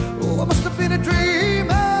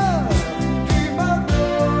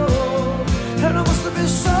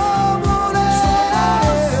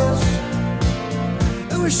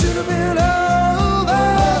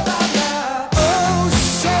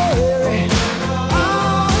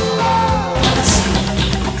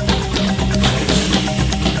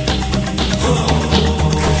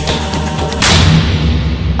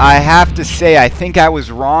I have to say, I think I was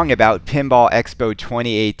wrong about Pinball Expo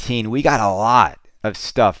 2018. We got a lot of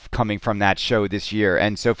stuff coming from that show this year.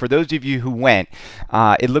 And so, for those of you who went,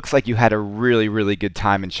 it looks like you had a really, really good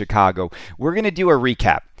time in Chicago. We're going to do a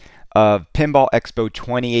recap of Pinball Expo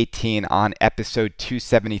 2018 on episode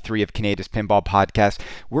 273 of Canada's Pinball Podcast.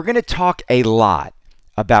 We're going to talk a lot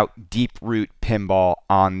about Deeproot Pinball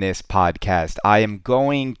on this podcast. I am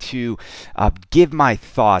going to give my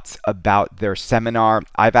thoughts about their seminar.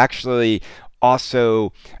 I've actually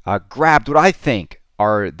also grabbed what I think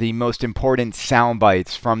are the most important sound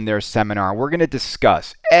bites from their seminar. We're going to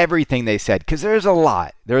discuss everything they said because there's a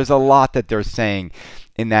lot. There's a lot that they're saying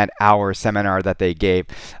in that hour seminar that they gave.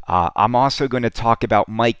 I'm also going to talk about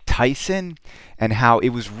Mike Tyson and how it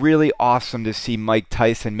was really awesome to see Mike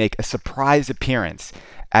Tyson make a surprise appearance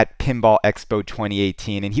at Pinball Expo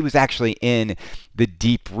 2018. And he was actually in the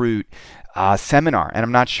Deeproot seminar. And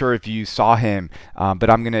I'm not sure if you saw him, but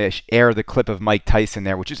I'm going to air the clip of Mike Tyson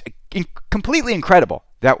there, which is completely incredible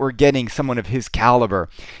that we're getting someone of his caliber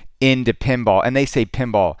into pinball. And they say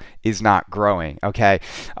pinball is not growing, okay?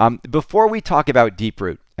 Before we talk about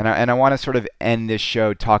Deeproot, and I want to sort of end this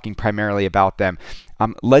show talking primarily about them,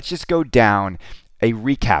 let's just go down a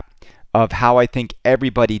recap of how I think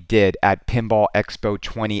everybody did at Pinball Expo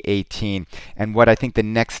 2018 and what I think the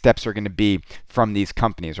next steps are going to be from these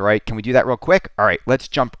companies, all right? Can we do that real quick? All right, let's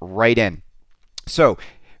jump right in. So,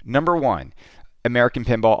 number one, American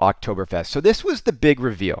Pinball Oktoberfest. So this was the big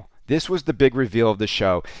reveal. This was the big reveal of the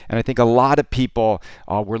show, and I think a lot of people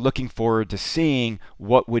were looking forward to seeing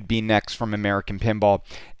what would be next from American Pinball.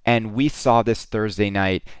 And we saw this Thursday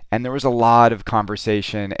night, and there was a lot of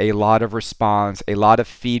conversation, a lot of response, a lot of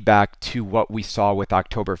feedback to what we saw with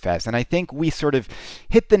Oktoberfest. And I think we sort of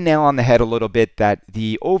hit the nail on the head a little bit that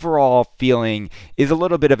the overall feeling is a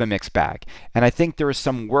little bit of a mixed bag. And I think there is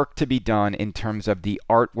some work to be done in terms of the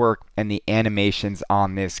artwork and the animations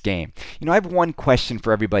on this game. You know, I have one question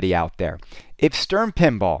for everybody out there. If Stern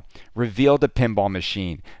Pinball revealed a pinball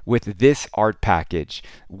machine with this art package,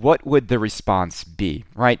 what would the response be,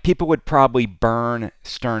 right? People would probably burn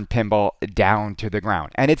Stern Pinball down to the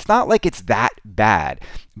ground. And it's not like it's that bad.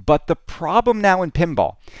 But the problem now in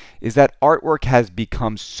pinball is that artwork has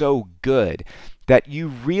become so good that you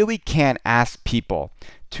really can't ask people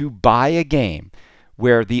to buy a game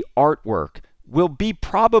where the artwork will be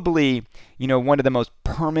probably, one of the most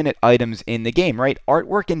permanent items in the game, right?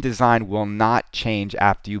 Artwork and design will not change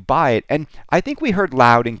after you buy it. And I think we heard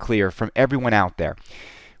loud and clear from everyone out there.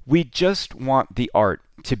 We just want the art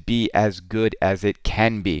to be as good as it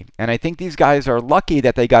can be. And I think these guys are lucky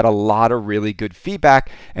that they got a lot of really good feedback.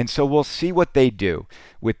 And so we'll see what they do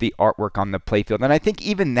with the artwork on the playfield. And I think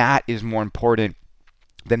even that is more important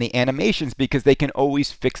than the animations because they can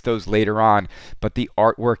always fix those later on, but the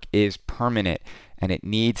artwork is permanent and it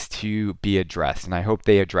needs to be addressed, and I hope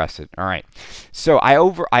they address it. All right, so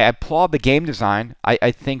I applaud the game design.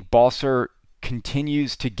 I think Balser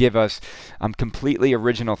continues to give us completely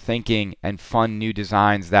original thinking and fun new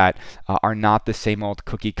designs that are not the same old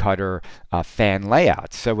cookie cutter fan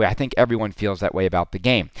layouts. So I think everyone feels that way about the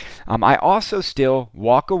game. I also still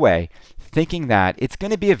walk away thinking that it's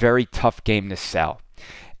going to be a very tough game to sell.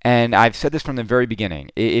 And I've said this from the very beginning.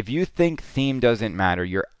 If you think theme doesn't matter,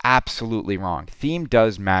 you're absolutely wrong. Theme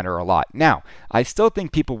does matter a lot. Now, I still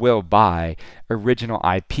think people will buy original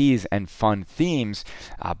IPs and fun themes,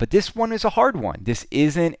 but this one is a hard one. This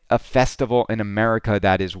isn't a festival in America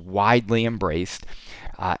that is widely embraced,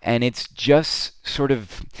 and it's just sort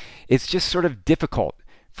of difficult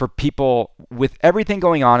for people with everything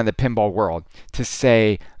going on in the pinball world to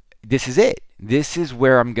say, this is it. This is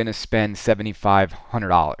where I'm going to spend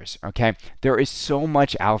 $7,500, okay? There is so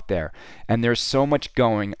much out there, and there's so much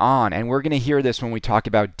going on, and we're going to hear this when we talk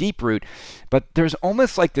about Deeproot, but there's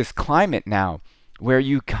almost like this climate now where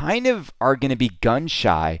you kind of are going to be gun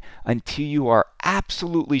shy until you are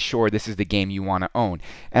absolutely sure this is the game you want to own.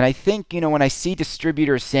 And I think, when I see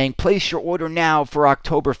distributors saying, place your order now for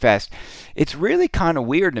Oktoberfest, it's really kind of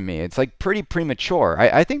weird to me. It's like pretty premature.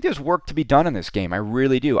 I think there's work to be done in this game. I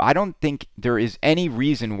really do. I don't think there is any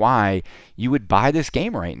reason why you would buy this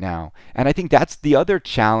game right now. And I think that's the other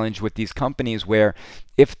challenge with these companies where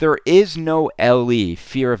if there is no LE,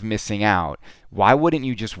 fear of missing out, why wouldn't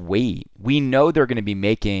you just wait? We know they're going to be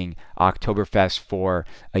making Oktoberfest for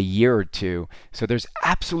a year or two, so there's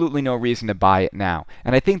absolutely no reason to buy it now.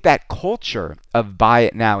 And I think that culture of buy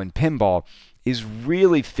it now in pinball is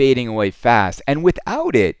really fading away fast. And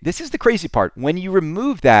without it, this is the crazy part, when you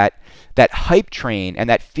remove that hype train and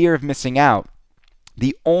that fear of missing out,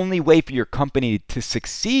 the only way for your company to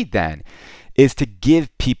succeed then is to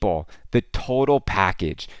give people the total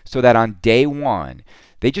package so that on day one,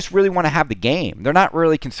 They just really want to have the game. They're not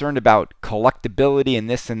really concerned about collectability and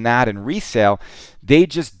this and that and resale. They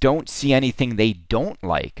just don't see anything they don't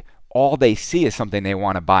like. All they see is something they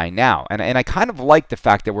want to buy now. And I kind of like the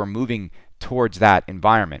fact that we're moving towards that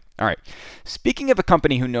environment. All right. Speaking of a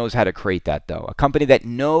company who knows how to create that, though, a company that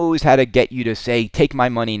knows how to get you to say, take my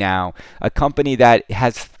money now, a company that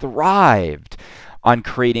has thrived on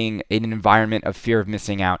creating an environment of fear of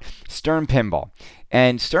missing out, Stern Pinball.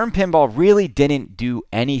 And Stern Pinball really didn't do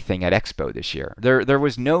anything at Expo this year. There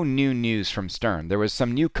was no new news from Stern. There was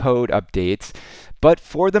some new code updates, but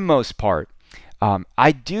for the most part,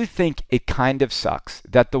 I do think it kind of sucks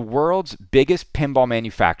that the world's biggest pinball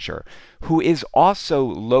manufacturer, who is also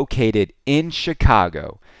located in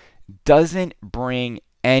Chicago, doesn't bring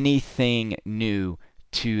anything new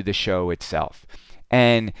to the show itself.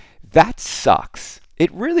 And that sucks.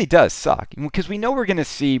 It really does suck because we know we're going to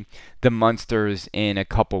see the Munsters in a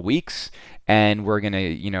couple weeks, and we're going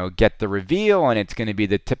to, get the reveal, and it's going to be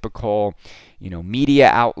the typical, media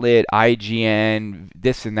outlet, IGN,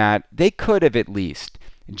 this and that. They could have at least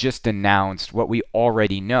just announced what we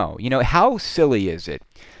already know. How silly is it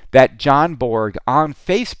that John Borg on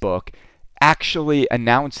Facebook actually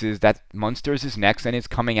announces that Munsters is next and it's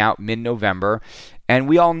coming out mid-November, and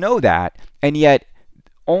we all know that, and yet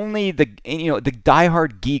only the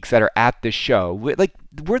diehard geeks that are at the show,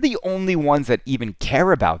 we're the only ones that even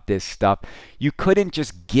care about this stuff. You couldn't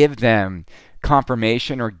just give them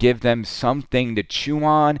confirmation or give them something to chew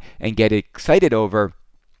on and get excited over.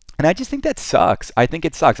 And I just think that sucks. I think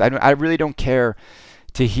it sucks. I really don't care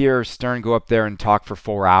to hear Stern go up there and talk for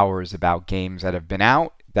 4 hours about games that have been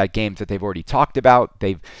out, games that they've already talked about.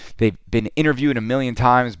 They've been interviewed a million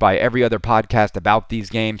times by every other podcast about these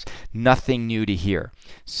games. Nothing new to hear.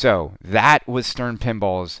 So that was Stern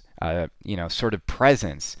Pinball's sort of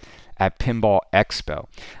presence at Pinball Expo.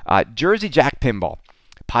 Jersey Jack Pinball,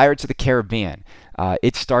 Pirates of the Caribbean.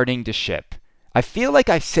 It's starting to ship. I feel like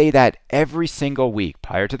I say that every single week.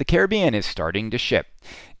 Pirates of the Caribbean is starting to ship.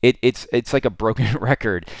 It's like a broken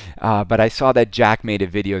record. But I saw that Jack made a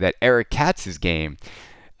video that Eric Katz's game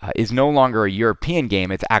is no longer a European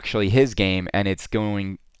game. It's actually his game, and it's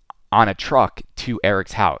going on a truck to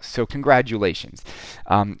Eric's house. So congratulations.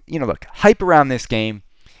 Look, hype around this game.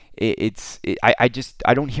 I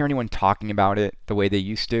don't hear anyone talking about it the way they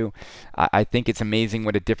used to. I think it's amazing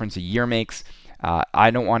what a difference a year makes. I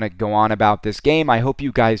don't want to go on about this game. I hope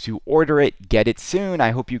you guys who order it get it soon.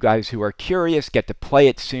 I hope you guys who are curious get to play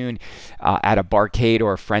it soon at a barcade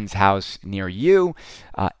or a friend's house near you.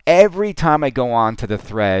 Every time I go on to the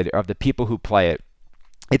thread of the people who play it,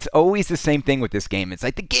 it's always the same thing with this game. It's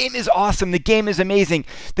like, the game is awesome. The game is amazing.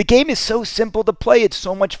 The game is so simple to play. It's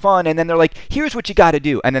so much fun. And then they're like, here's what you got to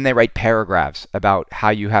do. And then they write paragraphs about how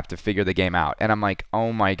you have to figure the game out. And I'm like,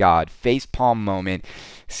 oh my God, facepalm moment.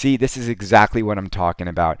 See, this is exactly what I'm talking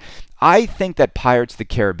about. I think that Pirates of the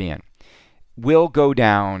Caribbean will go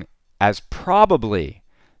down as probably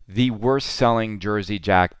the worst selling Jersey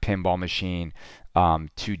Jack pinball machine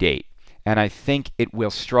to date. And I think it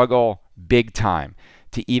will struggle big time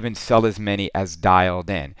to even sell as many as Dialed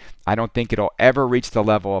In. I don't think it'll ever reach the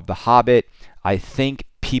level of The Hobbit. I think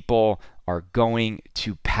people are going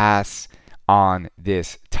to pass on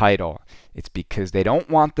this title. It's because they don't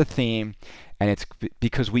want the theme, and it's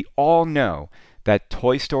because we all know that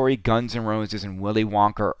Toy Story, Guns N' Roses, and Willy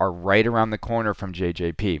Wonka are right around the corner from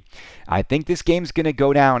JJP. I think this game's going to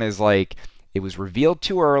go down as like, it was revealed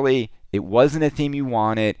too early, it wasn't a theme you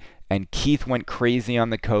wanted, and Keith went crazy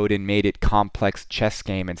on the code and made it complex chess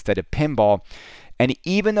game instead of pinball. And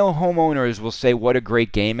even though homeowners will say what a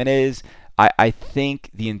great game it is, I think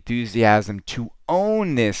the enthusiasm to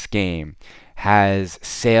own this game has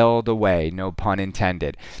sailed away, no pun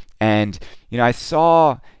intended. And, I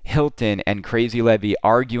saw Hilton and Crazy Levy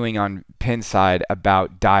arguing on Pinside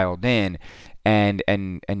about Dialed In. And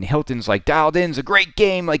Hilton's like, Dialed In's a great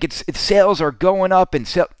game. Like, its sales are going up. And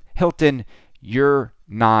Hilton, you're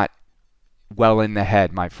not well in the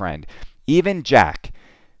head, my friend. Even Jack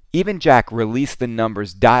released the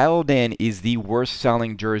numbers. Dialed In is the worst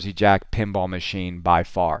selling Jersey Jack pinball machine by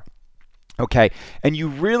far. Okay, and you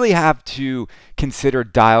really have to consider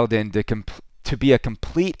Dialed In to be a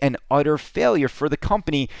complete and utter failure for the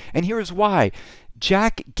company, and here's why.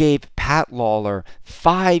 Jack gave Pat Lawler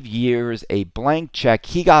 5 years, a blank check.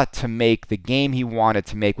 He got to make the game he wanted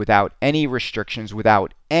to make without any restrictions,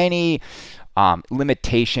 without any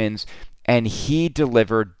limitations, and he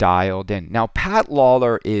delivered Dialed In. Now, Pat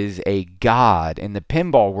Lawler is a god in the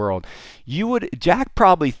pinball world. Jack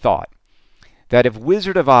probably thought that if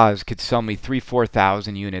Wizard of Oz could sell me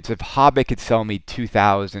 4,000 units, if Hobbit could sell me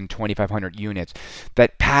 2,000, 2,500 units,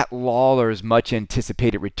 that Pat Lawler's much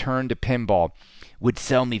anticipated return to pinball would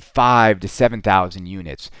sell me 5 to 7,000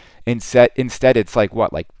 units. Instead, it's like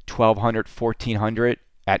what, like 1,200, 1,400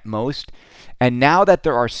 at most. And now that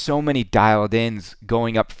there are so many dialed ins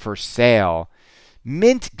going up for sale,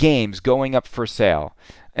 mint games going up for sale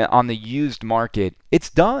on the used market,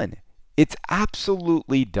 it's done. It's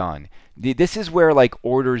absolutely done. This is where like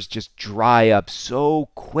orders just dry up so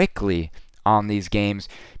quickly on these games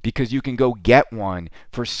because you can go get one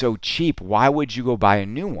for so cheap. Why would you go buy a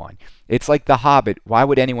new one? It's like The Hobbit. Why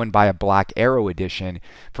would anyone buy a Black Arrow edition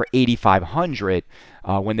for 8,500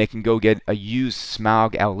 when they can go get a used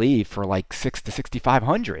Smaug LE for like 6 to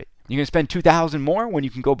 6,500? You're gonna spend 2,000 more when you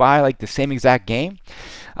can go buy like the same exact game.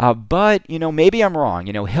 But maybe I'm wrong.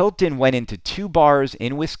 Hilton went into 2 bars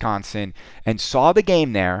in Wisconsin and saw the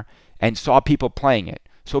game there and saw people playing it.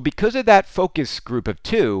 So because of that focus group of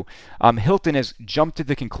 2, Hilton has jumped to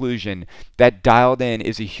the conclusion that Dialed In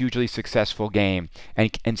is a hugely successful game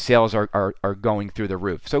and sales are going through the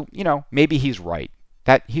roof. So, maybe he's right.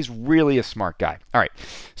 That he's really a smart guy. All right,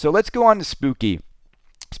 so let's go on to Spooky.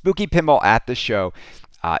 Spooky Pinball at the show.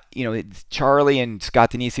 Charlie and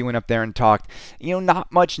Scott Denisi went up there and talked.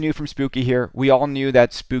 Not much new from Spooky here. We all knew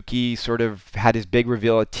that Spooky sort of had his big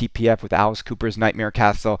reveal at TPF with Alice Cooper's Nightmare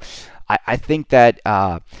Castle. I think that,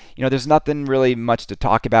 there's nothing really much to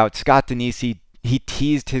talk about. Scott Denisi, he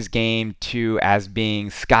teased his game as being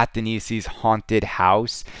Scott Denisi's Haunted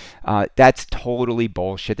House. That's totally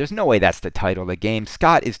bullshit. There's no way that's the title of the game.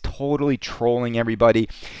 Scott is totally trolling everybody.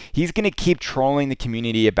 He's going to keep trolling the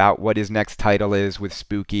community about what his next title is with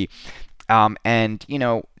Spooky. That's going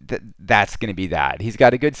to be that. He's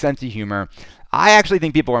got a good sense of humor. I actually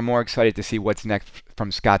think people are more excited to see what's next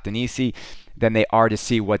from Scott Denisi than they are to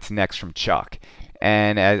see what's next from Chuck.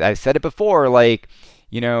 And as I said it before,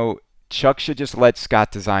 Chuck should just let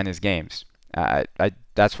Scott design his games.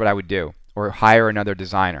 That's what I would do, or hire another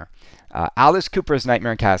designer. Alice Cooper's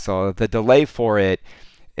Nightmare Castle, the delay for it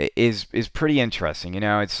is pretty interesting.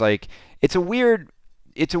 It's a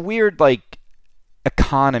weird like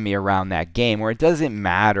economy around that game where it doesn't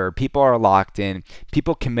matter. People are locked in.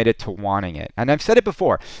 People committed to wanting it. And I've said it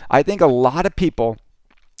before. I think a lot of people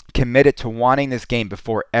committed to wanting this game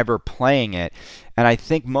before ever playing it, and I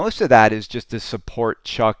think most of that is just to support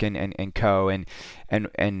Chuck and co, and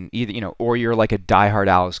either or you're like a diehard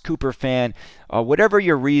Alice Cooper fan, whatever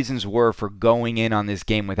your reasons were for going in on this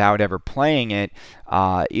game without ever playing it.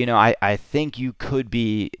 I think you could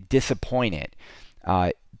be disappointed.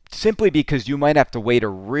 Simply because you might have to wait a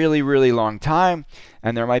really, really long time,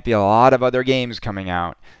 and there might be a lot of other games coming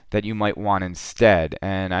out that you might want instead.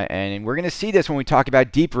 And we're going to see this when we talk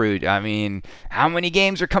about Deeproot. I mean, how many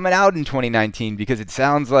games are coming out in 2019? Because it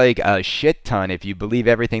sounds like a shit ton if you believe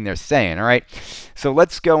everything they're saying, all right? So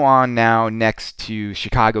let's go on now next to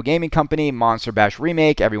Chicago Gaming Company, Monster Bash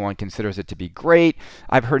Remake. Everyone considers it to be great.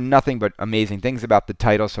 I've heard nothing but amazing things about the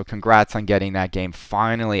title, so congrats on getting that game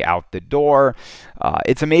finally out the door.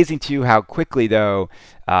 It's amazing, too, how quickly, though,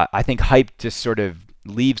 I think hype just sort of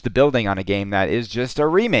leaves the building on a game that is just a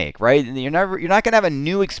remake, right? You're not going to have a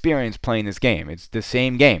new experience playing this game. It's the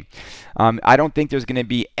same game. I don't think there's going to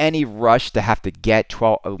be any rush to have to get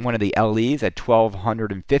one of the LEs at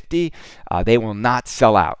 1,250. They will not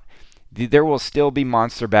sell out. There will still be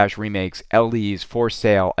Monster Bash Remakes LEs for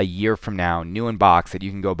sale a year from now, new in box, that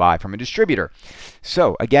you can go buy from a distributor.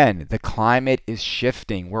 So again, the climate is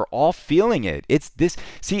shifting. We're all feeling it. It's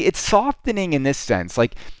softening in this sense.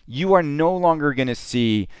 Like, you are no longer going to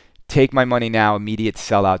see take my money now immediate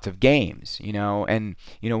sellouts of games, and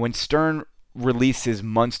when Stern releases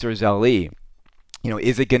Munsters LE,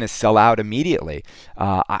 is it going to sell out immediately?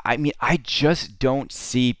 I just don't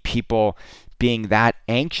see people being that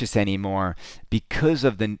anxious anymore because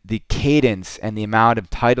of the cadence and the amount of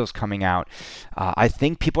titles coming out. I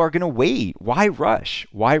think people are going to wait. Why rush?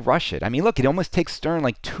 Why rush it? I mean, look, it almost takes Stern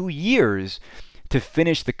like 2 years to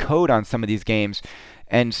finish the code on some of these games.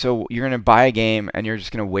 And so you're going to buy a game and you're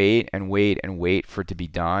just going to wait and wait and wait for it to be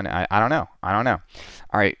done. I don't know.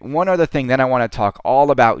 All right, one other thing, then I want to talk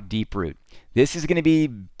all about Deeproot. This is going to be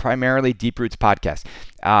primarily Deeproot's podcast.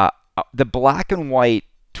 The black and white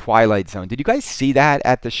Twilight Zone. Did you guys see that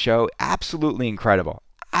at the show? Absolutely incredible.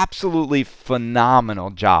 Absolutely phenomenal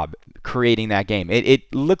job creating that game.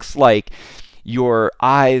 It looks like your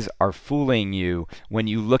eyes are fooling you when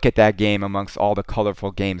you look at that game amongst all the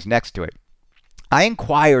colorful games next to it. I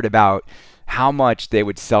inquired about how much they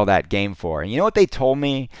would sell that game for. And you know what they told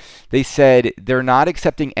me? They said they're not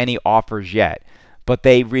accepting any offers yet, but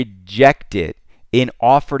they reject it an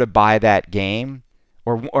offer to buy that game,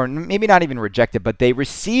 or maybe not even rejected, but they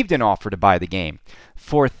received an offer to buy the game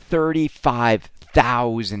for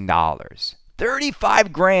 $35,000.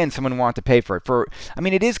 35 grand someone wanted to pay for it. I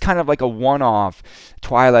mean, it is kind of like a one-off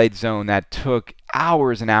Twilight Zone that took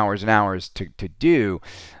hours and hours and hours to do.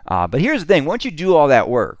 But here's the thing. Once you do all that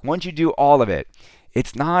work, once you do all of it,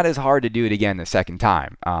 it's not as hard to do it again the second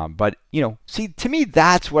time. But, see, to me,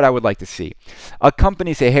 that's what I would like to see. A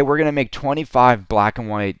company say, hey, we're going to make 25 black and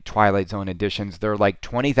white Twilight Zone editions. They're like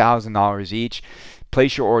 $20,000 each.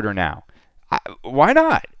 Place your order now. Why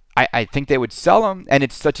not? I think they would sell them, and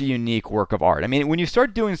it's such a unique work of art. I mean, when you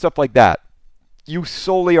start doing stuff like that, you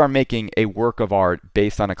solely are making a work of art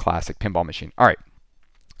based on a classic pinball machine. All right,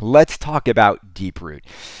 let's talk about Deeproot.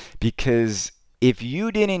 Because if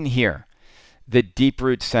you didn't hear the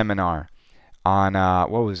Deeproot seminar on,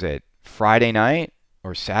 what was it, Friday night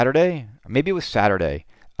or Saturday? Maybe it was Saturday.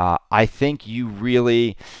 I think you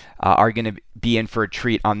really are going to be in for a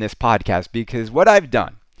treat on this podcast, because what I've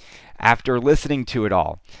done after listening to it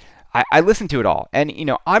all, I listened to it all, and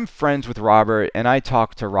I'm friends with Robert, and I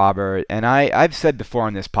talk to Robert, and I've said before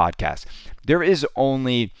on this podcast, there is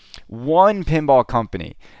only one pinball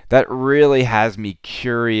company that really has me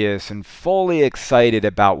curious and fully excited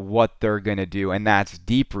about what they're going to do, and that's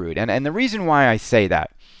Deeproot. And the reason why I say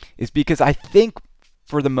that is because I think,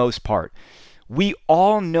 for the most part, we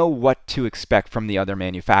all know what to expect from the other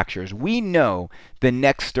manufacturers. We know the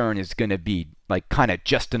next Stern is going to be like kind of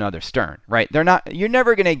just another Stern, right? You're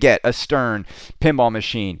never going to get a Stern pinball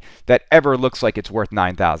machine that ever looks like it's worth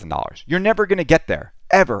 $9,000. You're never going to get there.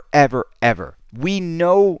 Ever, ever, ever. We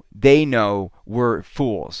know they know we're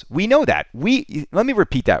fools. We know that. Let me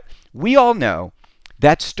repeat that. We all know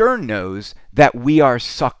that Stern knows that we are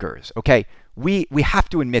suckers, okay? We have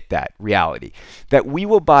to admit that reality, that we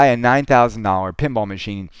will buy a $9,000 pinball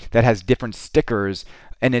machine that has different stickers,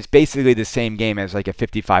 and it's basically the same game as like a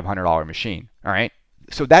 $5,500 machine, all right?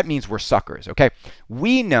 So that means we're suckers, okay?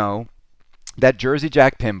 We know that Jersey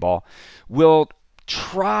Jack Pinball will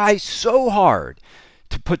try so hard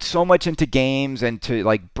to put so much into games and to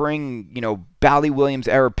like bring, Bally Williams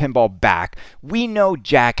era pinball back. We know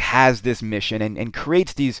Jack has this mission and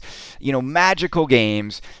creates these, magical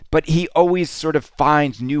games, but he always sort of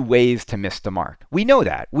finds new ways to miss the mark. We know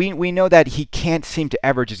that. We know that he can't seem to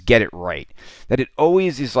ever just get it right. That it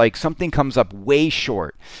always is like something comes up way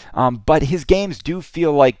short. But his games do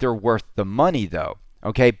feel like they're worth the money, though.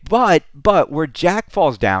 Okay, but where Jack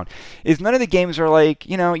falls down is none of the games are like,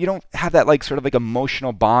 you don't have that like sort of like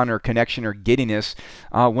emotional bond or connection or giddiness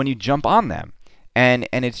when you jump on them. And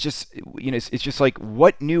it's just, it's just like,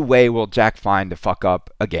 what new way will Jack find to fuck up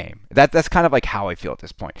a game? That's kind of like how I feel at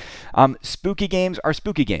this point. Spooky games are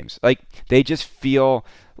spooky games. Like, they just feel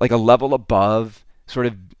like a level above sort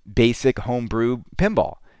of basic homebrew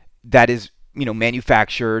pinball that is,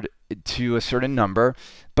 manufactured to a certain number,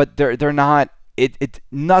 but they're not. It's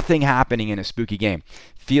nothing happening in a spooky game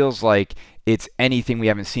feels like it's anything we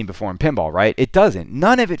haven't seen before in pinball, right? It doesn't.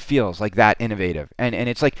 None of it feels like that innovative, and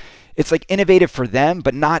it's like innovative for them,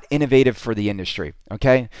 but not innovative for the industry.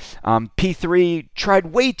 Okay, P3 tried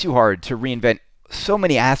way too hard to reinvent so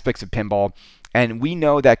many aspects of pinball, and we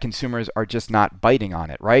know that consumers are just not biting on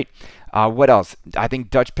it, right? What else? I think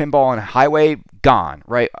Dutch Pinball and Highway, gone,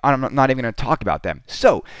 right? I'm not even going to talk about them.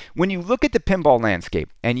 So when you look at the pinball landscape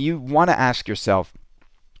and you want to ask yourself,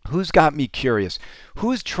 who's got me curious?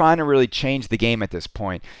 Who's trying to really change the game at this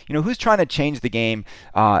point? Who's trying to change the game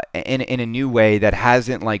in a new way that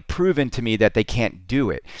hasn't like proven to me that they can't do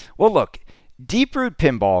it? Well, look, Deeproot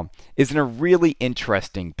Pinball is in a really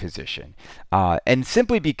interesting position, and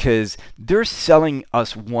simply because they're selling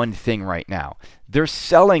us one thing right now. They're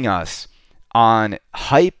selling us on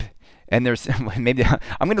hype, and there's maybe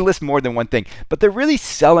I'm going to list more than one thing, but they're really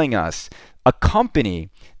selling us a company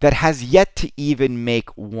that has yet to even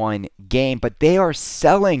make one game, but they are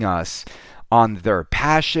selling us on their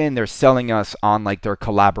passion. They're selling us on like their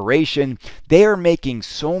collaboration. They are making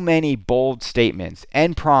so many bold statements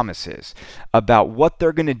and promises about what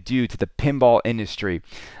they're going to do to the pinball industry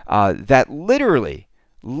that literally,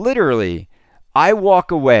 I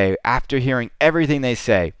walk away after hearing everything they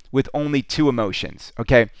say with only two emotions,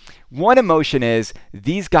 okay? One emotion is,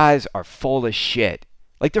 these guys are full of shit.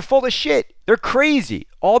 Like, they're full of shit. They're crazy.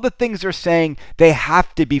 All the things they're saying, they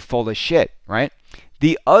have to be full of shit, right?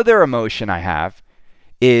 The other emotion I have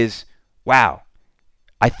is, wow,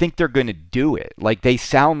 I think they're going to do it. Like, they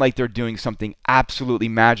sound like they're doing something absolutely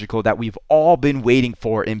magical that we've all been waiting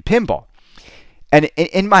for in pinball. And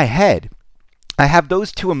in my head, I have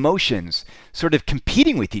those two emotions sort of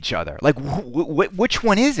competing with each other. Like, which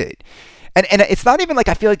one is it? And it's not even like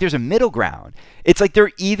I feel like there's a middle ground. It's like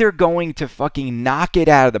they're either going to fucking knock it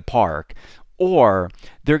out of the park, or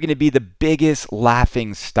they're going to be the biggest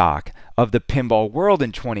laughing stock of the pinball world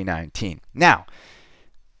in 2019. Now,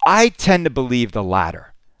 I tend to believe the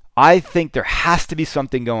latter. I think there has to be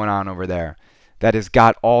something going on over there that has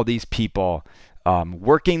got all these people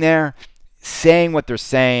working there, saying what they're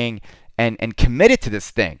saying, and committed to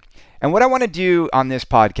this thing. And what I want to do on this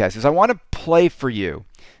podcast is I want to play for you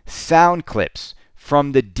sound clips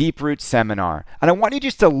from the Deeproot seminar. And I want you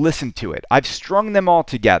just to listen to it. I've strung them all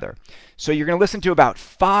together. So you're going to listen to about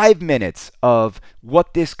 5 minutes of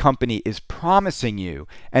what this company is promising you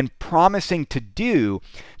and promising to do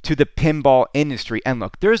to the pinball industry. And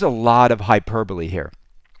look, there's a lot of hyperbole here.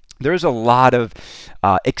 There's a lot of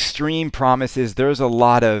extreme promises. There's a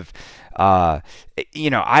lot of, I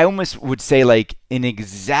almost would say like an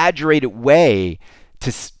exaggerated way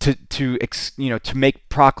to make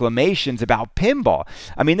proclamations about pinball.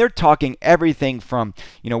 I mean, they're talking everything from,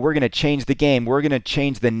 we're going to change the game, we're going to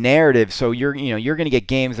change the narrative, so you're going to get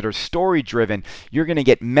games that are story driven, you're going to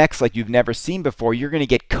get mechs like you've never seen before, you're going to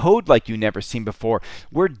get code like you've never seen before,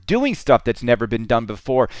 we're doing stuff that's never been done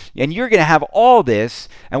before, and you're going to have all this,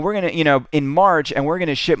 and we're going to, in March, and we're going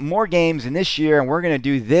to ship more games in this year, and we're going to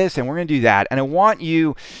do this, and we're going to do that. And I want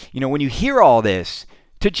you, when you hear all this,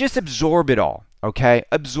 to just absorb it all. Okay,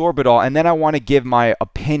 absorb it all, and then I want to give my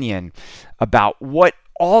opinion about what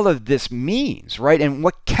all of this means, right? And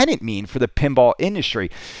what can it mean for the pinball industry?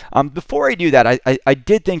 Before I do that, I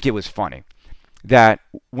did think it was funny that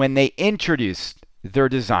when they introduced their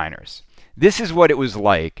designers, this is what it was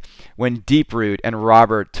like when Deeproot and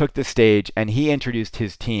Robert took the stage and he introduced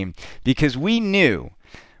his team, because we knew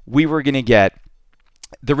we were going to get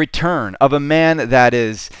the return of a man that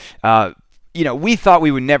is, we thought we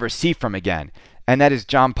would never see from again. And that is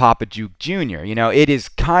John Papaduke Jr. It is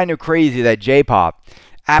kind of crazy that J-Pop,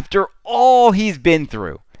 after all he's been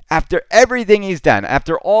through, after everything he's done,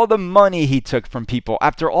 after all the money he took from people,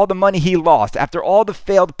 after all the money he lost, after all the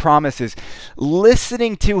failed promises,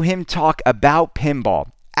 listening to him talk about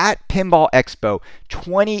pinball at Pinball Expo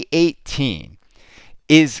 2018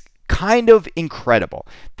 is kind of incredible.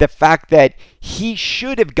 The fact that he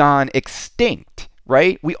should have gone extinct,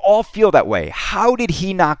 right? We all feel that way. How did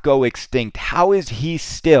he not go extinct? How is he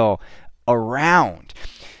still around?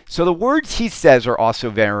 So the words he says are also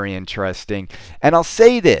very interesting. And I'll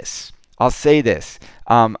say this.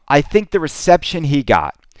 I think the reception he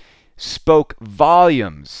got spoke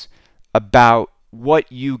volumes about what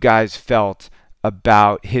you guys felt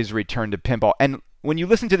about his return to pinball. And when you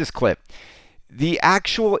listen to this clip, the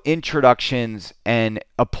actual introductions and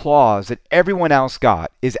applause that everyone else got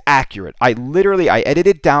is accurate. I edited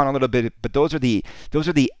it down a little bit, but those are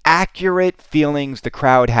the accurate feelings the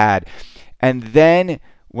crowd had. And then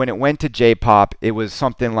when it went to J-Pop, it was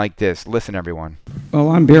something like this. Listen, everyone.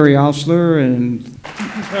 Well, I'm Barry Osler, and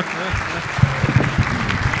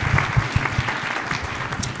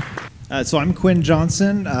so I'm Quinn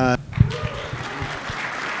Johnson.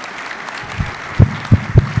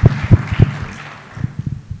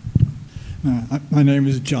 My name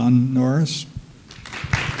is John Norris.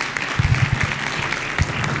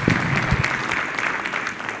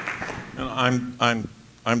 And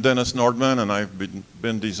I'm Dennis Nordman, and I've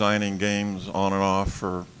been designing games on and off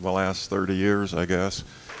for the last 30 years, I guess.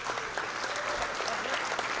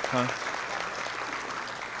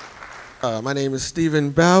 My name is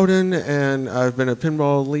Stephen Bowden, and I've been a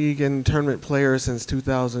pinball league and tournament player since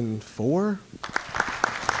 2004.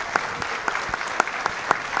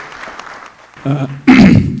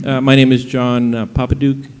 My name is John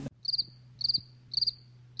Papaduke.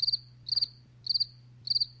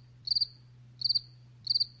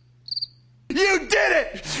 You did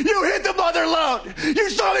it! You hit the mother load! You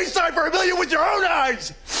saw me sign for $1 million with your own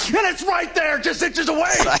eyes! And it's right there, just inches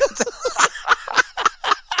away!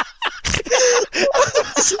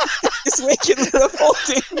 It's making the whole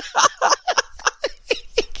thing.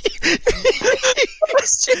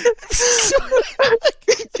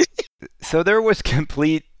 So there was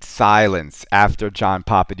complete silence after John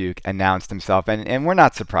Papaduke announced himself, and we're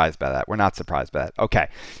not surprised by that. Okay,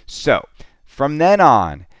 so from then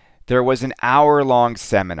on, there was an hour-long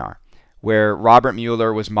seminar where Robert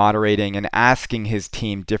Mueller was moderating and asking his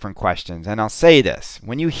team different questions. And I'll say this,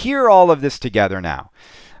 when you hear all of this together now,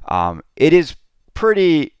 it is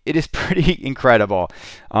pretty incredible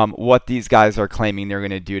what these guys are claiming they're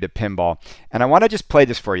going to do to pinball. And I want to just play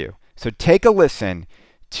this for you. So take a listen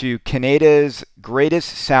to Kaneda's greatest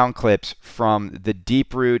sound clips from the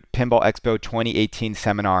Deeproot Pinball Expo 2018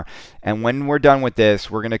 seminar. And when we're done with this,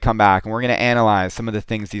 we're going to come back and we're going to analyze some of the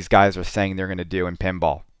things these guys are saying they're going to do in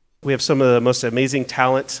pinball. We have some of the most amazing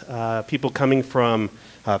talent, people coming from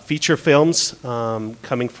feature films,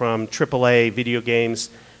 coming from AAA video games.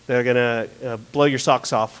 They're going to blow your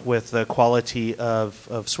socks off with the quality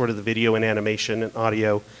of sort of the video and animation and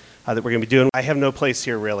audio that we're going to be doing. I have no place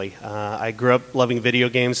here, really. I grew up loving video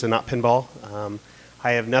games and not pinball.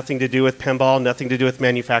 I have nothing to do with pinball, nothing to do with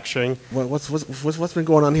manufacturing. What's been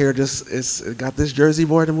going on here is got this Jersey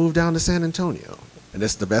boy to move down to San Antonio. And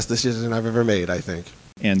it's the best decision I've ever made, I think.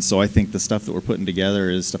 And so I think the stuff that we're putting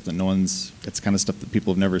together is stuff that it's kind of stuff that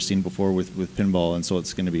people have never seen before with pinball, and so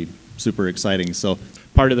it's going to be super exciting. So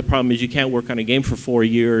Part of the problem is you can't work on a game for 4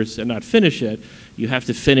 years and not finish it. You have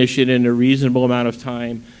to finish it in a reasonable amount of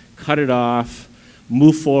time, cut it off,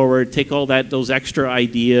 move forward, take all those extra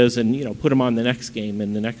ideas and put them on the next game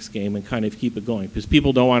and the next game and kind of keep it going. Because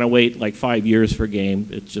people don't want to wait like 5 years for a game.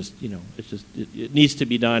 It's just, it needs to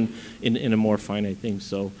be done in a more finite thing.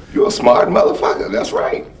 So You're a smart motherfucker, that's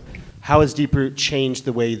right. How has Deeproot changed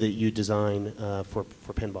the way that you design for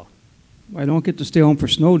pinball? I don't get to stay home for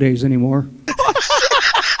snow days anymore.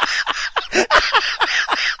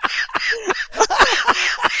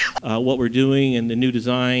 what we're doing and the new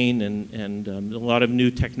design and a lot of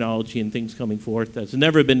new technology and things coming forth that's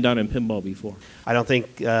never been done in pinball before. I don't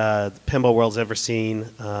think the pinball world's ever seen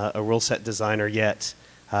a rule set designer yet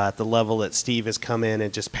at the level that Steve has come in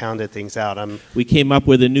and just pounded things out. We came up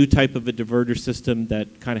with a new type of a diverter system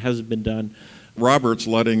that kind of hasn't been done. Robert's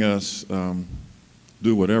letting us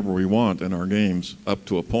do whatever we want in our games up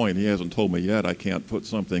to a point. He hasn't told me yet I can't put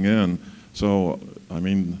something in. So, I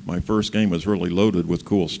mean, my first game was really loaded with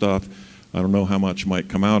cool stuff. I don't know how much might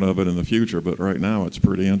come out of it in the future, but right now it's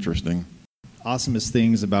pretty interesting. Awesomest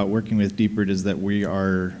things about working with Deeproot is that we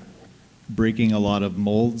are breaking a lot of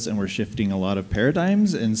molds and we're shifting a lot of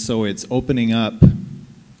paradigms, and so it's opening up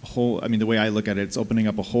the way I look at it, it's opening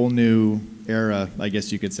up a whole new era, I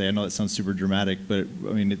guess you could say. I know that sounds super dramatic, but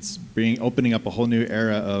I mean, it's opening up a whole new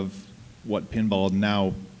era of what pinball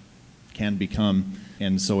now can become.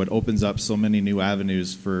 And so it opens up so many new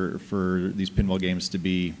avenues for these pinball games to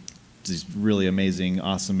be these really amazing,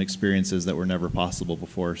 awesome experiences that were never possible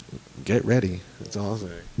before. Get ready. That's all I'll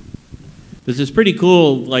say. This is pretty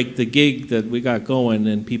cool, like the gig that we got going,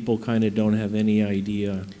 and people kind of don't have any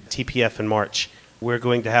idea. TPF in March. We're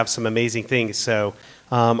going to have some amazing things. So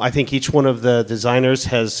I think each one of the designers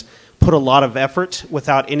has put a lot of effort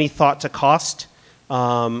without any thought to cost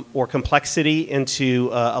or complexity into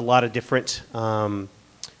a lot of different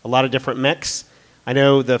mechs. I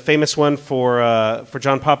know the famous one for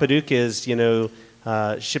John Papaduke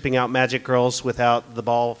is shipping out Magic Girls without the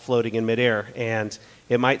ball floating in midair, and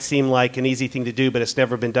it might seem like an easy thing to do, but it's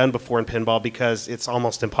never been done before in pinball because it's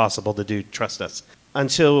almost impossible to do. Trust us.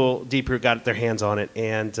 Until Deeproot got their hands on it,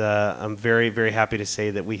 and I'm very, very happy to say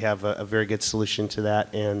that we have a very good solution to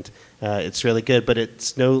that, and it's really good. But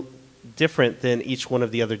it's no different than each one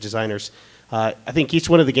of the other designers. I think each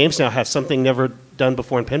one of the games now has something never done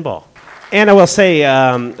before in pinball. And I will say,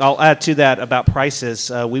 I'll add to that about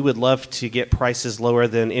prices. We would love to get prices lower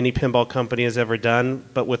than any pinball company has ever done,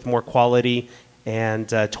 but with more quality and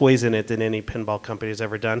toys in it than any pinball company has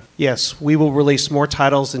ever done. Yes, we will release more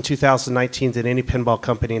titles in 2019 than any pinball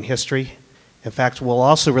company in history. In fact, we'll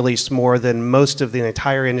also release more than most of the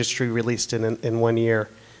entire industry released in 1 year,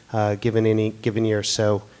 given any given year.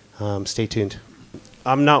 So stay tuned.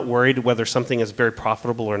 I'm not worried whether something is very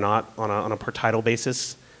profitable or not on a per title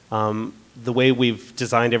basis. The way we've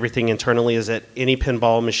designed everything internally is that any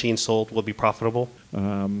pinball machine sold will be profitable.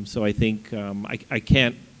 So I think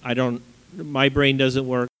my brain doesn't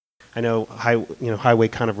work. I know Highway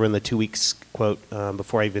kind of ruined the 2 weeks quote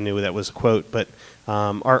before I even knew that was a quote, but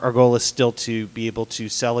our goal is still to be able to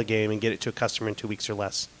sell a game and get it to a customer in 2 weeks or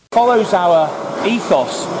less. Follows our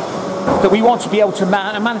ethos that we want to be able to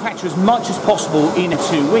manufacture as much as possible in 2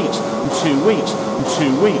 weeks, in 2 weeks, in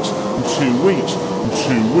 2 weeks, in 2 weeks, in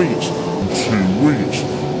 2 weeks, in 2 weeks,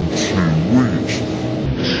 in 2 weeks.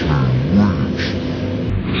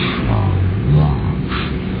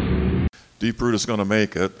 Deeproot is going to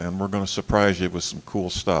make it, and we're going to surprise you with some cool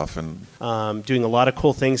stuff. And doing a lot of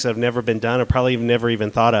cool things that have never been done or probably never even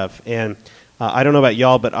thought of. And I don't know about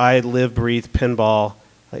y'all, but I live, breathe pinball.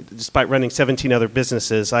 Despite running 17 other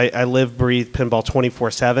businesses, I live, breathe pinball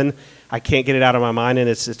 24/7. I can't get it out of my mind, and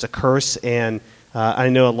it's a curse. And I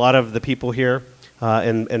know a lot of the people here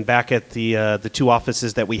and back at the two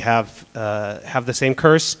offices that we have the same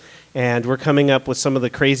curse. And we're coming up with some of the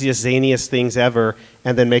craziest, zaniest things ever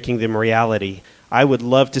and then making them reality. I would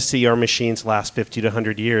love to see our machines last 50 to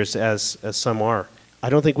 100 years as some are. I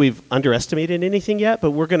don't think we've underestimated anything yet,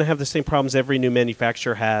 but we're going to have the same problems every new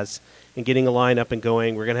manufacturer has in getting a line up and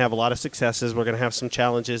going. We're going to have a lot of successes. We're going to have some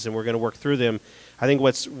challenges, and we're going to work through them. I think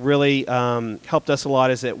what's really helped us a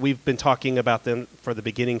lot is that we've been talking about them for the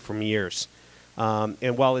beginning from years.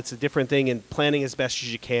 And while it's a different thing in planning as best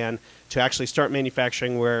as you can to actually start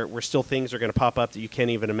manufacturing where still things are going to pop up that you can't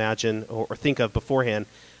even imagine or think of beforehand,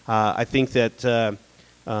 I think that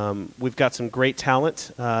we've got some great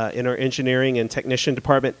talent in our engineering and technician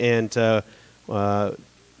department, and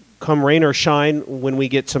come rain or shine, when we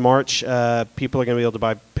get to March, people are going to be able to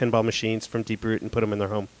buy pinball machines from Deeproot and put them in their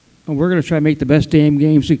home. And we're going to try to make the best damn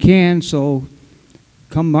games we can, so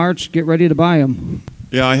come March, get ready to buy them.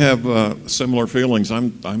 Yeah, I have similar feelings.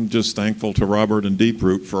 I'm just thankful to Robert and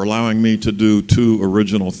Deeproot for allowing me to do 2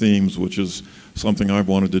 original themes, which is something I've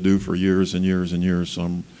wanted to do for years and years and years. So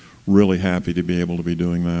I'm really happy to be able to be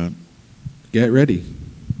doing that. Get ready.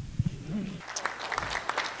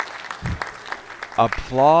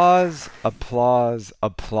 Applause, applause,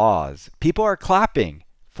 applause. People are clapping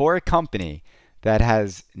for a company that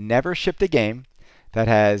has never shipped a game, that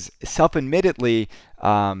has self-admittedly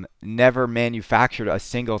never manufactured a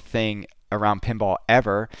single thing around pinball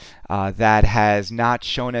ever, that has not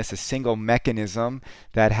shown us a single mechanism,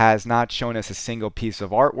 that has not shown us a single piece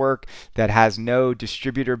of artwork, that has no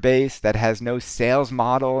distributor base, that has no sales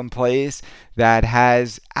model in place, that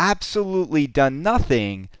has absolutely done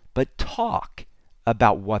nothing but talk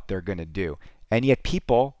about what they're going to do. And yet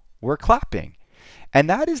people were clapping. And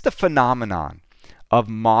that is the phenomenon of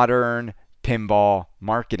modern pinball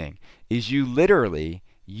marketing, is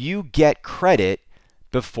you get credit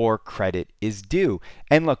before credit is due.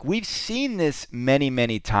 And look, we've seen this many,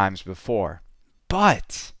 many times before.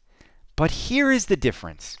 But here is the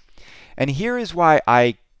difference. And here is why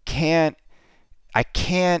I can't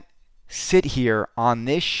sit here on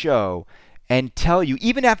this show and tell you,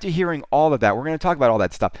 even after hearing all of that, we're going to talk about all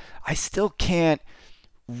that stuff, I still can't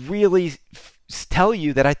really tell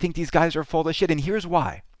you that I think these guys are full of shit. And here's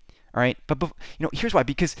why. All right, but here's why.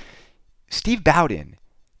 Because Steve Bowden,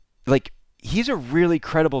 he's a really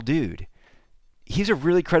credible dude.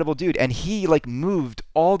 And he moved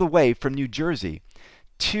all the way from New Jersey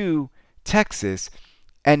to Texas,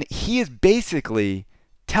 and he is basically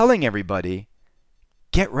telling everybody,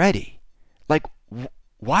 get ready.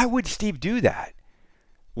 Why would Steve do that?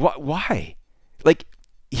 Why?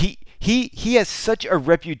 He has such a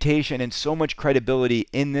reputation and so much credibility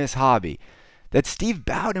in this hobby that Steve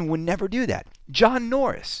Bowden would never do that. John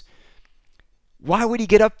Norris, why would he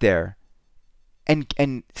get up there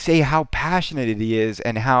and say how passionate he is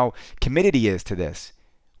and how committed he is to this?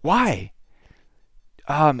 Why?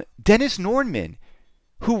 Dennis Nordman,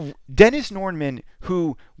 who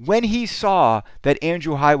when he saw that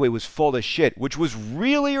Andrew Highway was full of shit, which was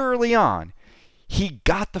really early on, he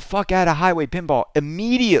got the fuck out of Highway Pinball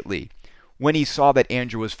immediately when he saw that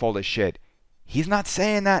Andrew was full of shit. He's not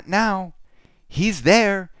saying that now. He's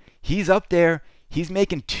there. He's up there. He's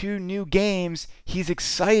making 2 new games. He's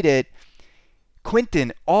excited.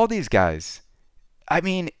 Quentin, all these guys. I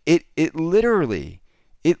mean, it literally,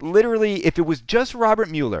 if it was just Robert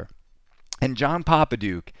Mueller and John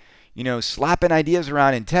Papaduke, slapping ideas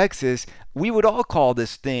around in Texas, we would all call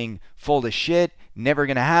this thing full of shit, never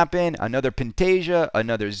going to happen, another Pintasia,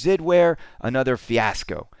 another Zidware, another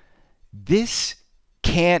fiasco. This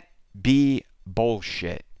can't be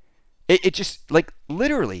bullshit. It just,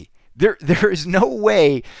 literally, there is no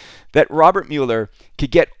way that Robert Mueller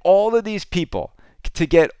could get all of these people, to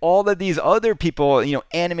get all of these other people,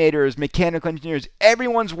 animators, mechanical engineers,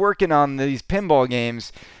 everyone's working on these pinball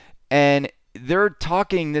games, and they're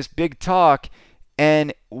talking this big talk,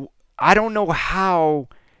 and I don't know how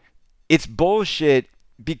it's bullshit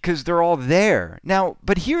because they're all there. Now,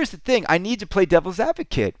 but here's the thing. I need to play devil's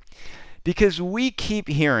advocate, because we keep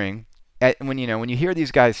hearing, when you hear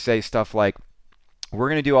these guys say stuff like, we're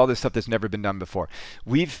going to do all this stuff that's never been done before.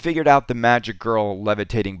 We've figured out the magic girl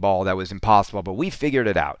levitating ball that was impossible, but we figured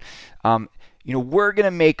it out. We're going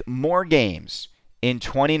to make more games in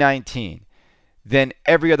 2019 than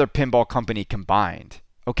every other pinball company combined.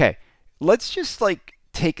 Okay, let's just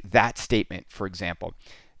take that statement, for example.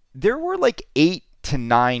 There were 8 to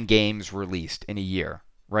 9 games released in a year,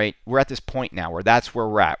 right? We're at this point now where that's where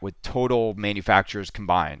we're at with total manufacturers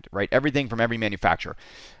combined, right? Everything from every manufacturer.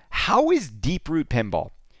 How is Deeproot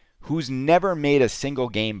Pinball, who's never made a single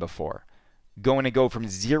game before, going to go from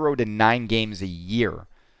 0 to 9 games a year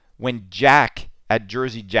when Jack at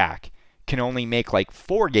Jersey Jack can only make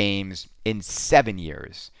 4 games in 7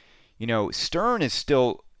 years? Stern is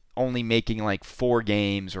still only making like 4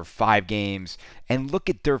 games or 5 games, and look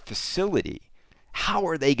at their facility. How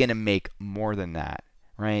are they going to make more than that?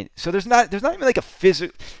 Right? So there's not even like a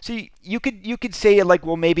physical. So you could say like,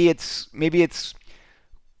 well, maybe it's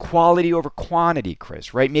quality over quantity,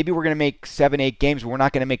 Chris, right? Maybe we're going to make 7, 8 games, but we're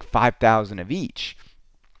not going to make 5,000 of each.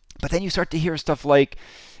 But then you start to hear stuff like,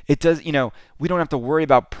 we don't have to worry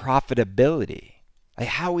about profitability. Like,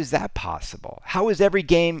 how is that possible? How is every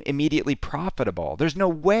game immediately profitable? There's no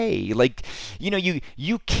way. Like,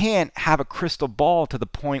 you can't have a crystal ball to the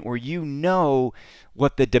point where you know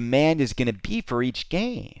what the demand is going to be for each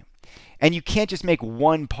game. And you can't just make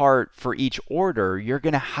one part for each order. You're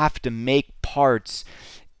going to have to make parts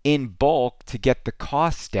in bulk to get the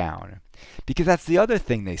costs down. Because that's the other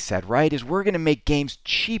thing they said, right? Is we're going to make games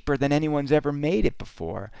cheaper than anyone's ever made it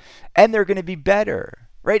before. And they're going to be better,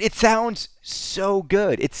 right? It sounds so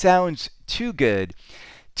good. It sounds too good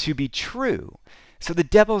to be true. So the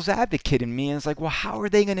devil's advocate in me is like, well, how are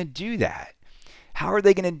they going to do that? How are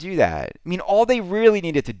they going to do that? I mean, all they really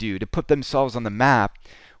needed to do to put themselves on the map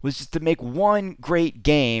was just to make one great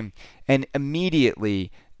game, and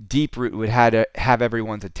immediately Deeproot would have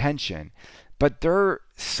everyone's attention. But their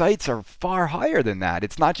sights are far higher than that.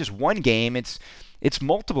 It's not just one game, it's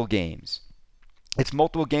multiple games. It's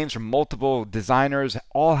multiple games from multiple designers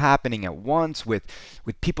all happening at once with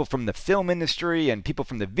people from the film industry and people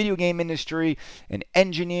from the video game industry and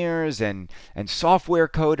engineers and software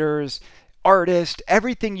coders, artists.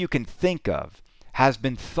 Everything you can think of has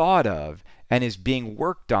been thought of and is being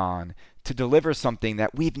worked on to deliver something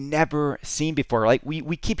that we've never seen before. Like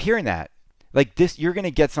we keep hearing that. Like this, you're going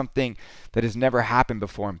to get something that has never happened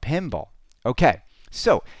before in pinball. Okay,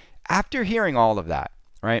 so after hearing all of that,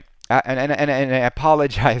 right? And I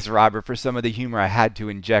apologize, Robert, for some of the humor I had to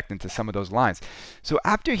inject into some of those lines. So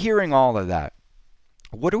after hearing all of that,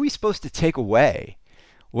 what are we supposed to take away?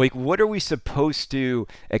 Like, what are we supposed to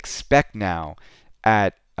expect now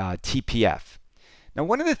at TPF? Now,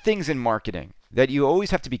 one of the things in marketing that you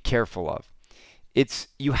always have to be careful of,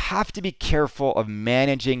 you have to be careful of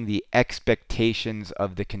managing the expectations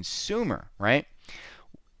of the consumer, right?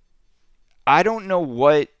 I don't know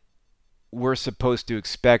what we're supposed to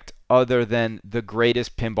expect other than the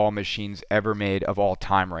greatest pinball machines ever made of all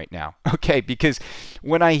time right now. Okay, because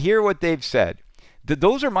when I hear what they've said,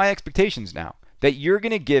 those are my expectations now, that you're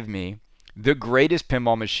going to give me the greatest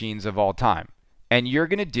pinball machines of all time, and you're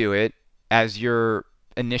going to do it as your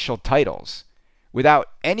initial titles without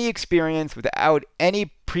any experience, without any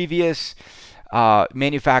previous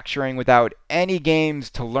manufacturing, without any games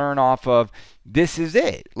to learn off of. This is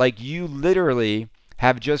it. Like, you literally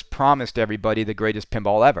have just promised everybody the greatest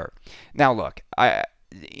pinball ever. Now, look,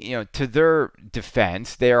 to their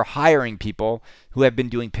defense, they are hiring people who have been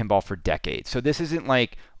doing pinball for decades. So this isn't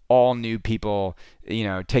like all new people,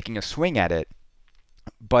 taking a swing at it.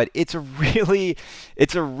 But it's a really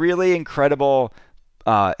incredible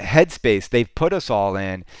headspace they've put us all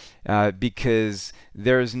in, because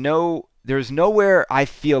there's nowhere I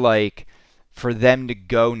feel like for them to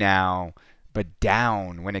go now but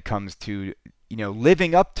down when it comes to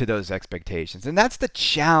living up to those expectations. And that's the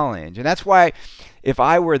challenge. And that's why, if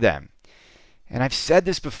I were them, and I've said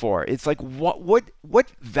this before, it's like,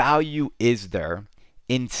 what value is there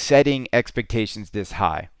in setting expectations this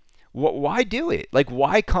high? Why do it? Like,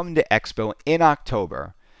 why come to Expo in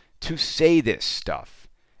October to say this stuff?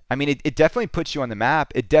 I mean, it definitely puts you on the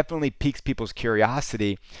map. It definitely piques people's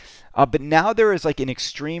curiosity. But now there is like an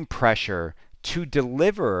extreme pressure to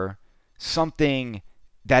deliver something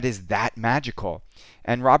that is that magical.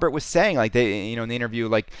 And Robert was saying, like, they, in the interview,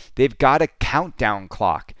 like, they've got a countdown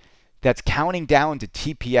clock that's counting down to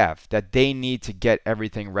TPF that they need to get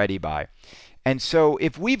everything ready by. And so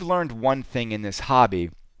if we've learned one thing in this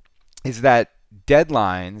hobby, is that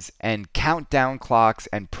deadlines and countdown clocks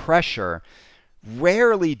and pressure,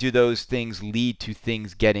 rarely do those things lead to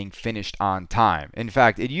things getting finished on time. In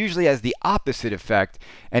fact, it usually has the opposite effect,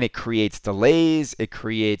 and it creates delays, it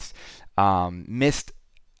creates missed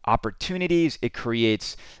opportunities, it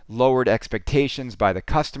creates lowered expectations by the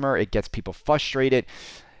customer, it gets people frustrated.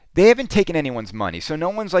 They haven't taken anyone's money, so no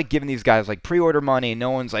one's like giving these guys like pre-order money, no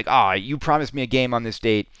one's like, you promised me a game on this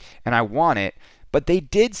date and I want it. But they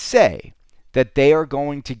did say that they are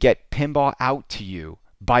going to get pinball out to you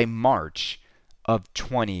by March of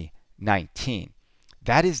 2019.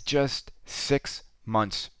 That is just 6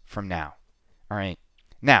 months from now. All right.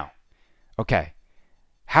 Now, okay.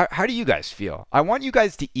 How do you guys feel? I want you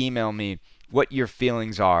guys to email me what your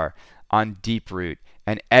feelings are on Deeproot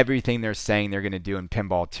and everything they're saying they're going to do in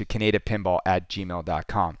pinball to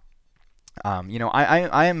kanedapinball@gmail.com.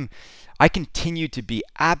 I continue to be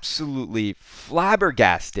absolutely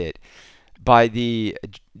flabbergasted by the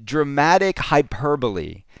dramatic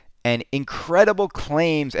hyperbole and incredible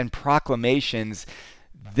claims and proclamations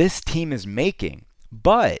this team is making.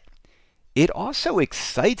 But it also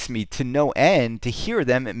excites me to no end to hear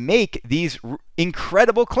them make these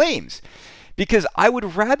incredible claims, because I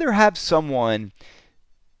would rather have someone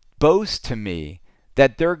boast to me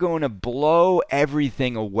that they're going to blow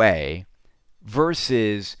everything away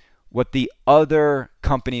versus what the other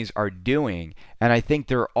companies are doing. And I think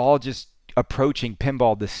they're all just approaching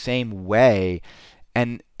pinball the same way,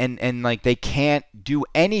 and like they can't do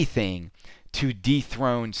anything to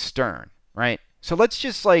dethrone Stern, right? So let's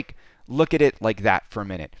just like look at it like that for a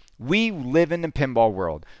minute. We live in the pinball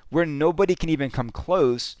world where nobody can even come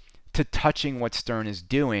close to touching what Stern is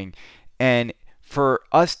doing. And for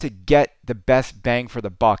us to get the best bang for the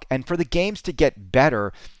buck and for the games to get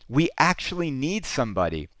better, we actually need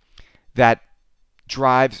somebody that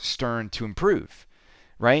drives Stern to improve,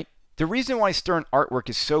 right? The reason why Stern artwork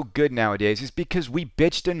is so good nowadays is because we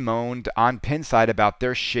bitched and moaned on Pinside about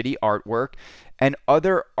their shitty artwork, and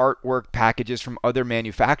other artwork packages from other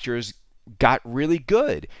manufacturers got really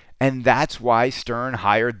good. And that's why Stern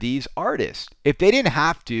hired these artists. If they didn't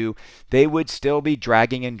have to, they would still be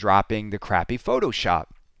dragging and dropping the crappy Photoshop.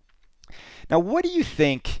 Now, what do you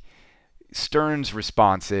think Stern's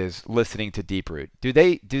response is listening to Deeproot? Do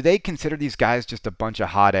they consider these guys just a bunch of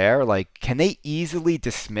hot air? Like, can they easily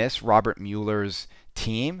dismiss Robert Mueller's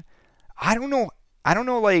team? I don't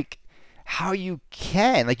know like how you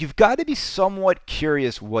can. Like, you've got to be somewhat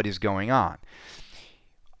curious what is going on.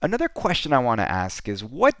 Another question I want to ask is,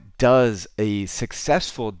 what does a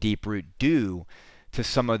successful Deeproot do to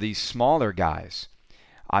some of these smaller guys?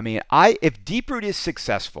 I mean, if Deeproot is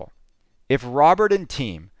successful, if Robert and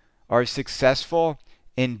team are successful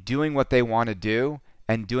in doing what they want to do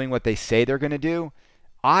and doing what they say they're going to do,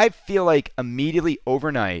 I feel like immediately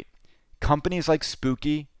overnight, companies like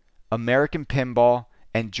Spooky, American Pinball,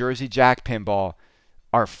 and Jersey Jack Pinball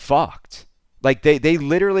are fucked. Like they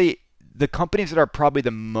literally, the companies that are probably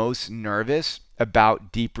the most nervous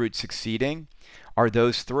about Deeproot succeeding are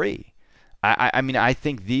those three. I mean, I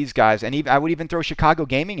think these guys, and even, I would even throw Chicago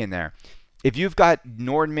Gaming in there. If you've got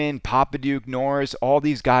Nordman, Papaduke, Norris, all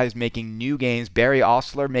these guys making new games, Barry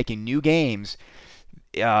Osler making new games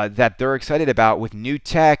that they're excited about with new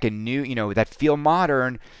tech and new, that feel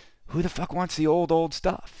modern, who the fuck wants the old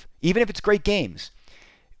stuff? Even if it's great games.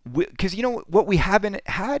 Because, what we haven't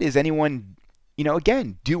had is anyone,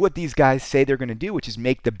 again, do what these guys say they're going to do, which is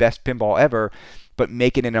make the best pinball ever, but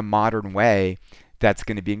make it in a modern way that's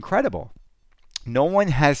going to be incredible. No one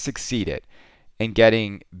has succeeded in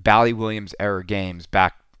getting Bally Williams era games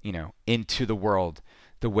back, into the world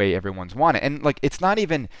the way everyone's wanted. And like, it's not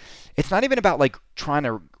even about like trying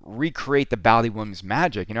to recreate the Bally Williams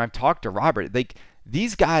magic. I've talked to Robert. Like,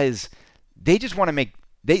 these guys, they just want to make.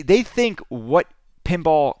 They think what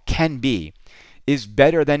pinball can be is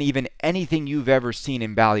better than even anything you've ever seen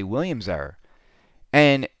in Bally Williams era.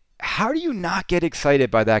 And how do you not get excited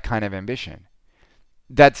by that kind of ambition?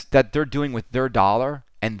 That they're doing with their dollar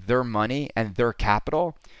and their money and their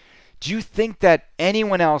capital. Do you think that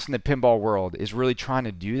anyone else in the pinball world is really trying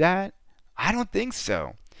to do that? I don't think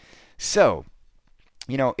so. So,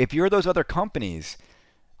 if you're those other companies,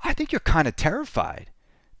 I think you're kind of terrified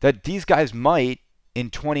that these guys might, in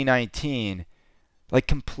 2019, like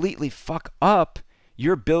completely fuck up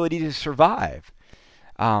your ability to survive.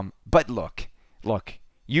 But look,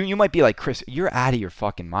 you might be like, Chris, you're out of your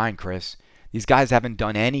fucking mind, Chris. These guys haven't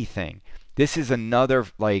done anything. This is another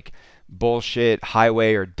like bullshit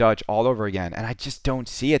highway or Dutch all over again. And I just don't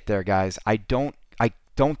see it there, guys. I don't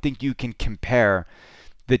think you can compare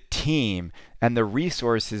the team and the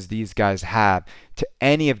resources these guys have to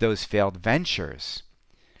any of those failed ventures.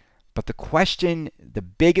 But the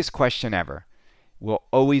biggest question ever will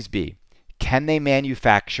always be, can they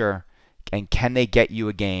manufacture and can they get you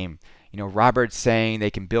a game? Robert's saying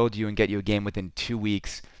they can build you and get you a game within 2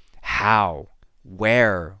 weeks. How?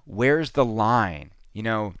 Where? Where's the line?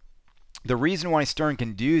 The reason why Stern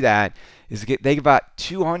can do that is they've got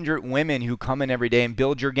 200 women who come in every day and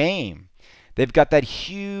build your game. They've got that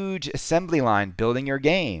huge assembly line building your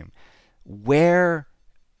game. Where's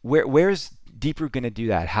Deeproot going to do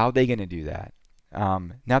that? How are they going to do that?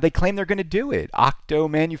 Now they claim they're going to do it. Octo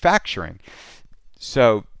Manufacturing.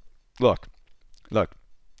 So, look,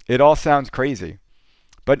 it all sounds crazy.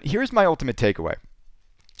 But here's my ultimate takeaway.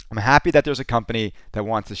 I'm happy that there's a company that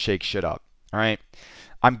wants to shake shit up. All right.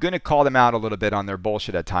 I'm going to call them out a little bit on their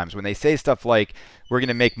bullshit at times. When they say stuff like, we're going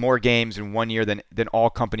to make more games in 1 year than all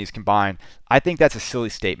companies combined, I think that's a silly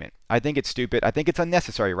statement. I think it's stupid. I think it's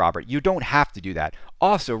unnecessary, Robert. You don't have to do that.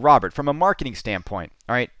 Also, Robert, from a marketing standpoint,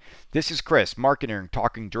 all right, this is Chris, marketer,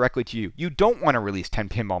 talking directly to you. You don't want to release 10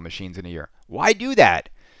 pinball machines in a year. Why do that?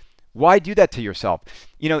 Why do that to yourself?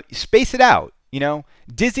 Space it out.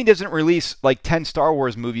 Disney doesn't release like 10 Star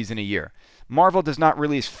Wars movies in a year. Marvel does not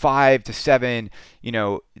release 5 to 7,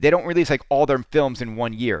 they don't release like all their films in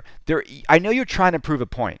 1 year. I know you're trying to prove a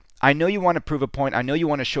point. I know you want to prove a point. I know you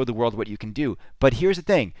want to show the world what you can do. But here's the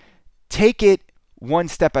thing. Take it one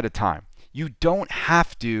step at a time. You don't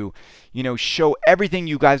have to, show everything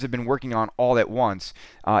you guys have been working on all at once.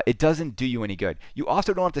 It doesn't do you any good. You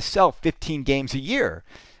also don't have to sell 15 games a year.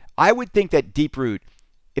 I would think that Deeproot,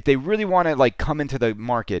 if they really want to like come into the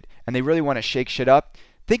market and they really want to shake shit up,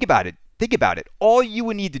 think about it. All you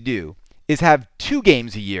would need to do is have 2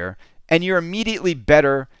 games a year, and you're immediately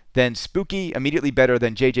better than Spooky, immediately better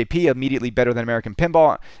than JJP, immediately better than American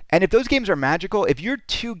Pinball. And if those games are magical, if your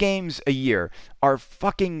 2 games a year are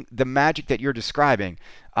fucking the magic that you're describing,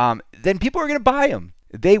 then people are going to buy them.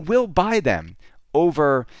 They will buy them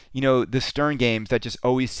over, the Stern games that just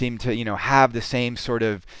always seem to, have the same sort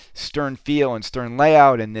of Stern feel and Stern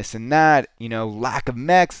layout and this and that, lack of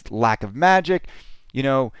mechs, lack of magic,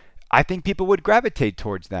 I think people would gravitate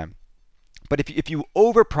towards them. But if you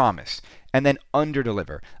overpromise and then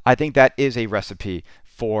underdeliver, I think that is a recipe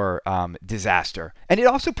for disaster. And it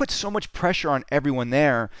also puts so much pressure on everyone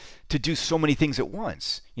there to do so many things at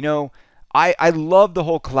once. I love the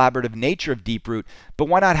whole collaborative nature of Deeproot, but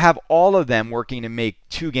why not have all of them working to make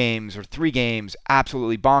 2 games or 3 games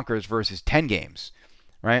absolutely bonkers versus 10 games,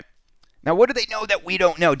 right? Now, what do they know that we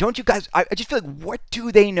don't know? Don't you guys, I just feel like, what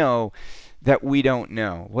do they know that we don't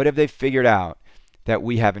know? What have they figured out that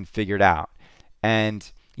we haven't figured out?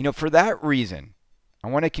 And, for that reason, I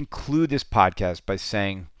want to conclude this podcast by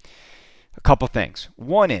saying a couple things.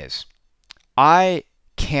 One is, I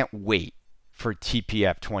can't wait for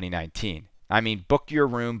TPF 2019. I mean, book your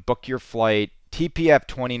room, book your flight. TPF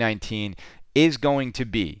 2019 is going to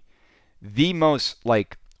be the most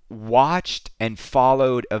watched and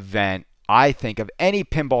followed event, I think, of any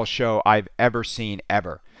pinball show I've ever seen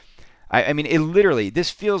ever. I mean, it literally, this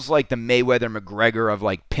feels like the Mayweather-McGregor of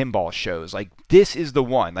pinball shows. This is the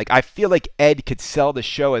one. I feel like Ed could sell the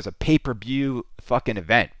show as a pay-per-view fucking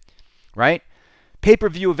event, right?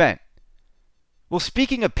 Pay-per-view event. Well,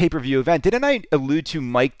 speaking of pay-per-view event, didn't I allude to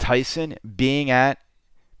Mike Tyson being at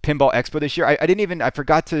Pinball Expo this year? I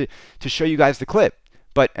forgot to show you guys the clip.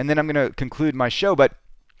 And then I'm going to conclude my show. But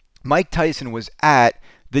Mike Tyson was at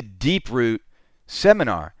the Deeproot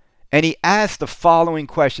seminar, and he asked the following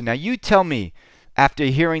question. Now, you tell me, after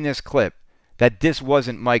hearing this clip, that this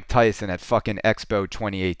wasn't Mike Tyson at fucking Expo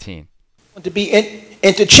 2018. To be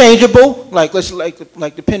interchangeable, like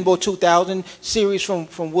the Pinball 2000 series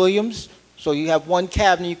from Williams. So you have one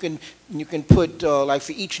cabinet you can put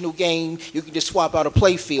for each new game, you can just swap out a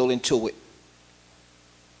play field into it.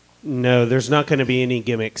 No, there's not going to be any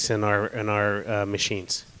gimmicks in our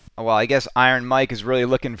machines. Well, I guess Iron Mike is really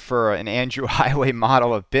looking for an Andrew Highway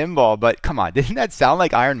model of pinball, but come on, didn't that sound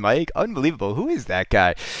like Iron Mike? Unbelievable. Who is that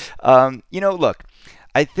guy? Look,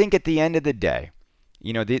 I think at the end of the day,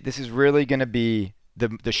 this is really going to be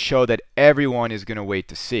the show that everyone is going to wait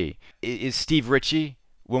to see. Is Steve Ritchie,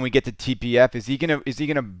 when we get to TPF, is he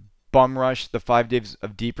gonna bum rush the 5 days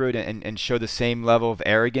of Deeproot and show the same level of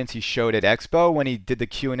arrogance he showed at Expo when he did the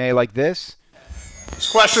Q&A like this?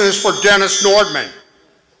 This question is for Dennis Nordman.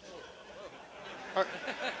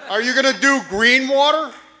 Are you going to do green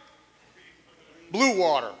water? Blue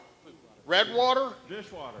water? Red water?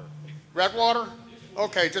 Dishwater. Red water?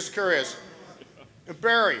 Okay, just curious. And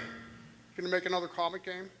Barry, going to make another comic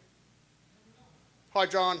game? Hi,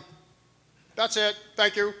 John. That's it.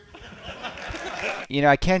 Thank you.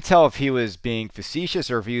 I can't tell if he was being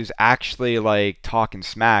facetious or if he was actually talking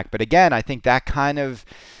smack. But again, I think that kind of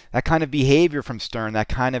behavior from Stern, that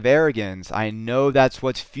kind of arrogance, I know that's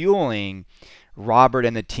what's fueling Robert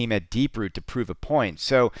and the team at Deeproot to prove a point.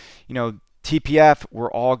 So, TPF, we're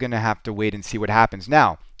all going to have to wait and see what happens.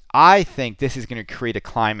 Now, I think this is going to create a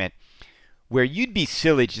climate where you'd be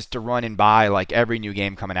silly just to run and buy every new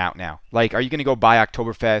game coming out now. Are you going to go buy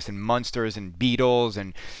Oktoberfest and Munsters and Beatles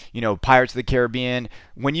and, Pirates of the Caribbean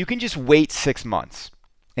when you can just wait 6 months?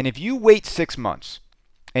 And if you wait 6 months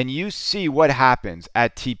and you see what happens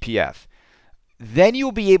at TPF, then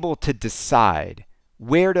you'll be able to decide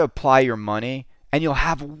where to apply your money, and you'll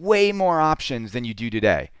have way more options than you do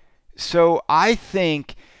today. So I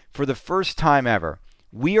think for the first time ever,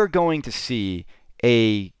 we are going to see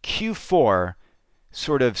a Q4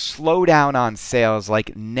 sort of slow down on sales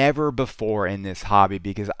like never before in this hobby,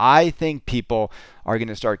 because I think people are going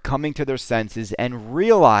to start coming to their senses and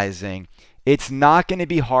realizing it's not going to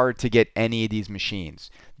be hard to get any of these machines.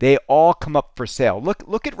 They all come up for sale.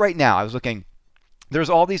 Look at right now. I was looking. There's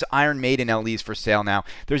all these Iron Maiden LEs for sale now.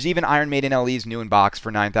 There's even Iron Maiden LEs new in box for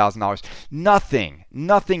 $9,000.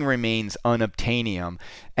 Nothing remains unobtainium.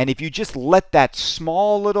 And if you just let that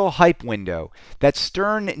small little hype window that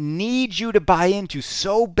Stern needs you to buy into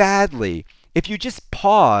so badly, if you just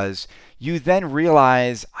pause, you then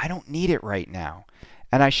realize, I don't need it right now.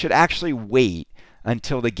 And I should actually wait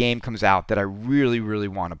until the game comes out that I really, really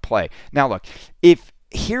want to play. Now look, if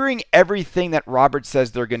hearing everything that Robert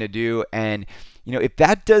says they're going to do, and if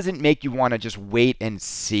that doesn't make you want to just wait and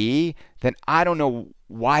see, then I don't know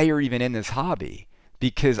why you're even in this hobby.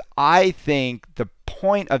 Because I think the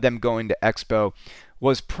point of them going to Expo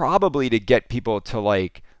was probably to get people to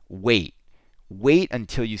wait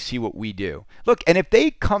until you see what we do. Look, and if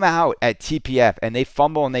they come out at TPF and they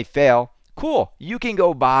fumble and they fail, cool. You can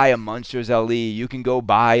go buy a Munsters LE. You can go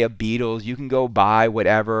buy a Beatles. You can go buy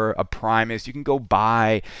whatever, a Primus. You can go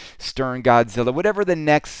buy Stern Godzilla. Whatever the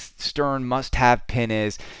next Stern must-have pin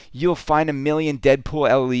is, you'll find a million Deadpool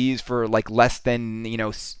LEs for less than,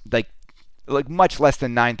 much less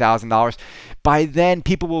than $9,000. By then,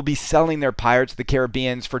 people will be selling their Pirates of the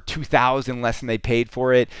Caribbeans for $2,000 less than they paid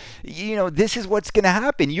for it. This is what's going to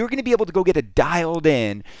happen. You're going to be able to go get a dialed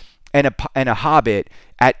in and a Hobbit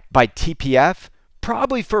by TPF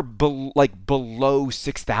probably for below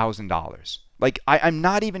 $6,000. I'm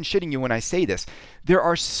not even shitting you when I say this. There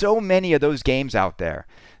are so many of those games out there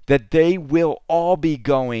that they will all be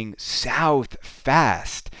going south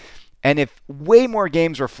fast. And if way more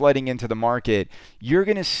games are flooding into the market, you're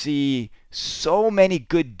going to see so many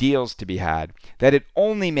good deals to be had that it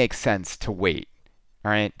only makes sense to wait.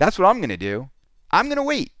 All right? That's what I'm going to do. I'm going to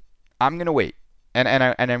wait. And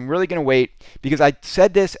I'm really going to wait, because I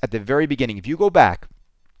said this at the very beginning. If you go back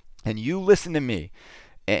and you listen to me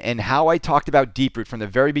and how I talked about Deeproot from the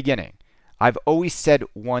very beginning, I've always said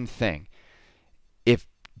one thing. If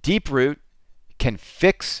Deeproot can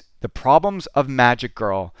fix the problems of Magic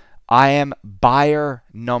Girl, I am buyer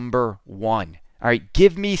number one. All right,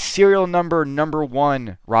 give me serial number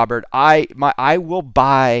 1, Robert. I will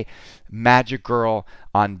buy Magic Girl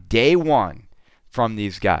on day one from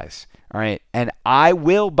these guys. All right, and I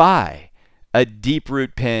will buy a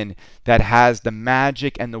Deeproot pin that has the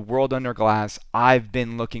magic and the world under glass I've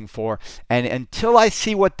been looking for. And until I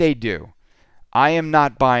see what they do, I am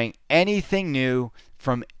not buying anything new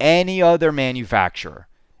from any other manufacturer.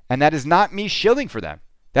 And that is not me shilling for them.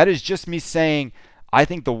 That is just me saying I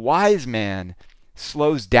think the wise man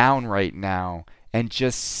slows down right now and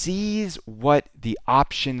just sees what the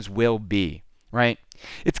options will be, right?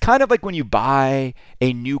 It's kind of like when you buy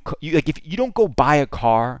a new if you don't go buy a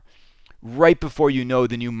car right before you know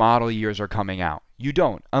the new model years are coming out. You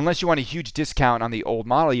don't, unless you want a huge discount on the old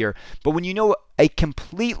model year. But when you know a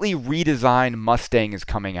completely redesigned Mustang is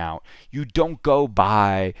coming out, you don't go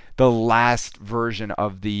buy the last version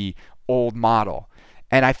of the old model.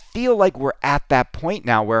 And I feel like we're at that point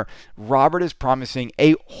now where Robert is promising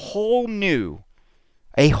a whole new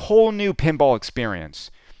pinball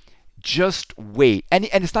experience. Just wait. And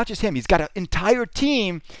it's not just him. He's got an entire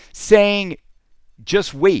team saying,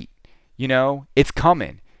 just wait. It's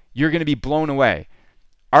coming. You're going to be blown away.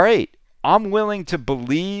 All right. I'm willing to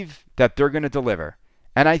believe that they're going to deliver.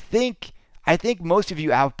 And I think most of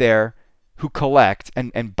you out there who collect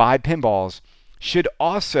and buy pinballs should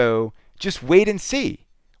also just wait and see.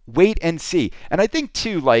 Wait and see. And I think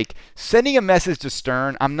too, sending a message to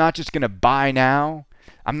Stern, I'm not just going to buy now.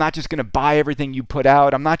 I'm not just going to buy everything you put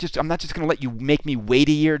out. I'm not just going to let you make me wait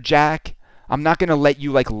a year, Jack. I'm not going to let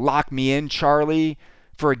you lock me in, Charlie,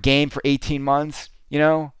 for a game for 18 months.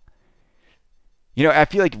 I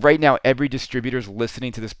feel like right now every distributor's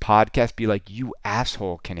listening to this podcast be like, you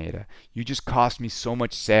asshole, Kaneda. You just cost me so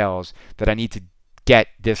much sales that I need to get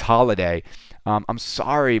this holiday. I'm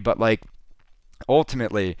sorry, but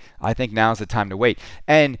ultimately, I think now's the time to wait.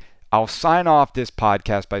 And I'll sign off this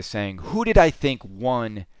podcast by saying, who did I think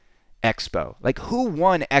won Expo? Who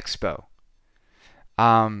won Expo?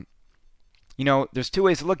 There's two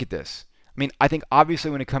ways to look at this. I think obviously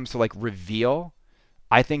when it comes to reveal,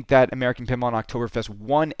 I think that American Pinball and Oktoberfest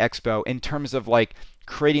won Expo in terms of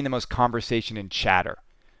creating the most conversation and chatter,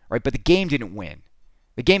 right? But the game didn't win.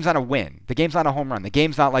 The game's not a win. The game's not a home run. The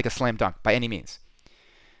game's not a slam dunk by any means.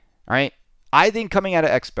 All right? I think coming out of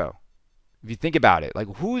Expo, if you think about it,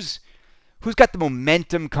 who's got the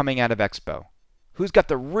momentum coming out of Expo? Who's got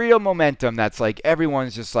the real momentum that's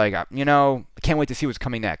everyone's just I can't wait to see what's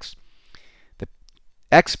coming next.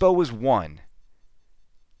 Expo was won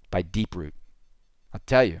by Deeproot. I'll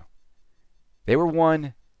tell you. They were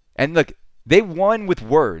won, and look, they won with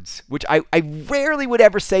words, which I rarely would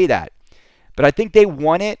ever say that. But I think they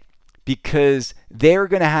won it because they're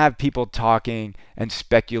going to have people talking and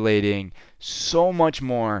speculating so much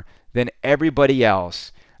more than everybody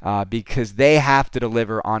else because they have to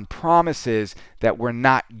deliver on promises that we're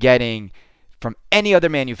not getting from any other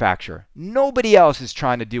manufacturer. Nobody else is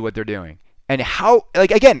trying to do what they're doing. And how,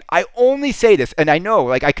 like, again, I only say this, and I know,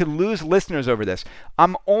 like, I could lose listeners over this.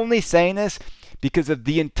 I'm only saying this because of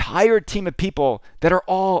the entire team of people that are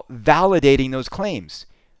all validating those claims.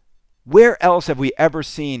 Where else have we ever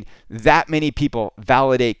seen that many people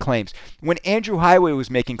validate claims? When Andrew Highway was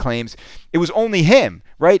making claims, it was only him,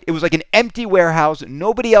 right? It was like an empty warehouse.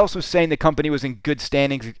 Nobody else was saying the company was in good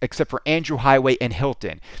standings except for Andrew Highway and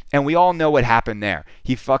Hilton. And we all know what happened there.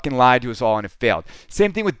 He fucking lied to us all and it failed.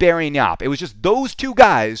 Same thing with Barry and Yop. It was just those two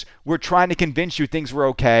guys were trying to convince you things were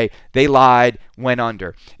okay. They lied, went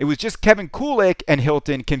under. It was just Kevin Kulik and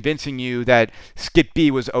Hilton convincing you that Skip B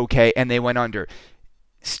was okay and they went under.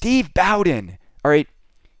 Steve Bowden, all right,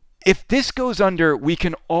 if this goes under, we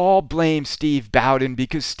can all blame Steve Bowden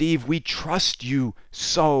because, Steve, we trust you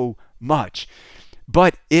so much.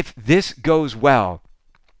 But if this goes well,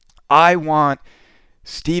 I want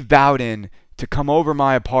Steve Bowden to come over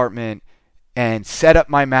my apartment and set up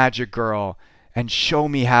my Magic Girl and show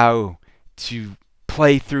me how to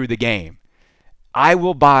play through the game. I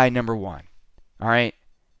will buy number one, all right?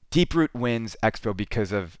 Deeproot wins Expo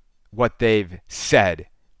because of what they've said,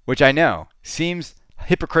 which I know seems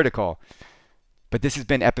hypocritical, but this has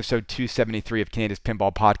been episode 273 of Canada's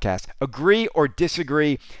Pinball Podcast. Agree or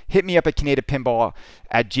disagree, hit me up at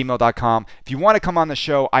canadapinball@gmail.com. If you want to come on the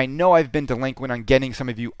show, I know I've been delinquent on getting some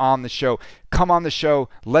of you on the show. Come on the show.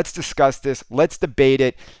 Let's discuss this. Let's debate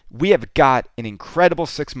it. We have got an incredible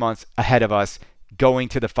 6 months ahead of us going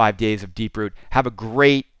to the 5 days of Deeproot. Have a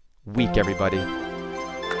great week, everybody.